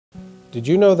Did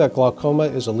you know that glaucoma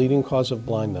is a leading cause of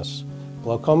blindness?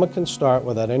 Glaucoma can start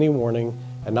without any warning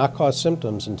and not cause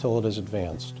symptoms until it is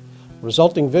advanced.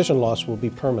 Resulting vision loss will be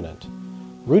permanent.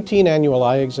 Routine annual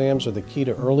eye exams are the key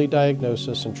to early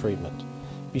diagnosis and treatment.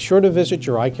 Be sure to visit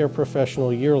your eye care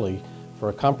professional yearly for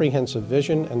a comprehensive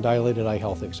vision and dilated eye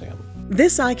health exam.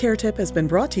 This eye care tip has been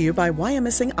brought to you by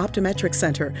Wyomissing Optometric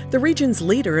Center, the region's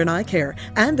leader in eye care,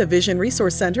 and the Vision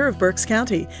Resource Center of Berks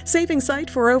County, saving sight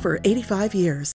for over 85 years.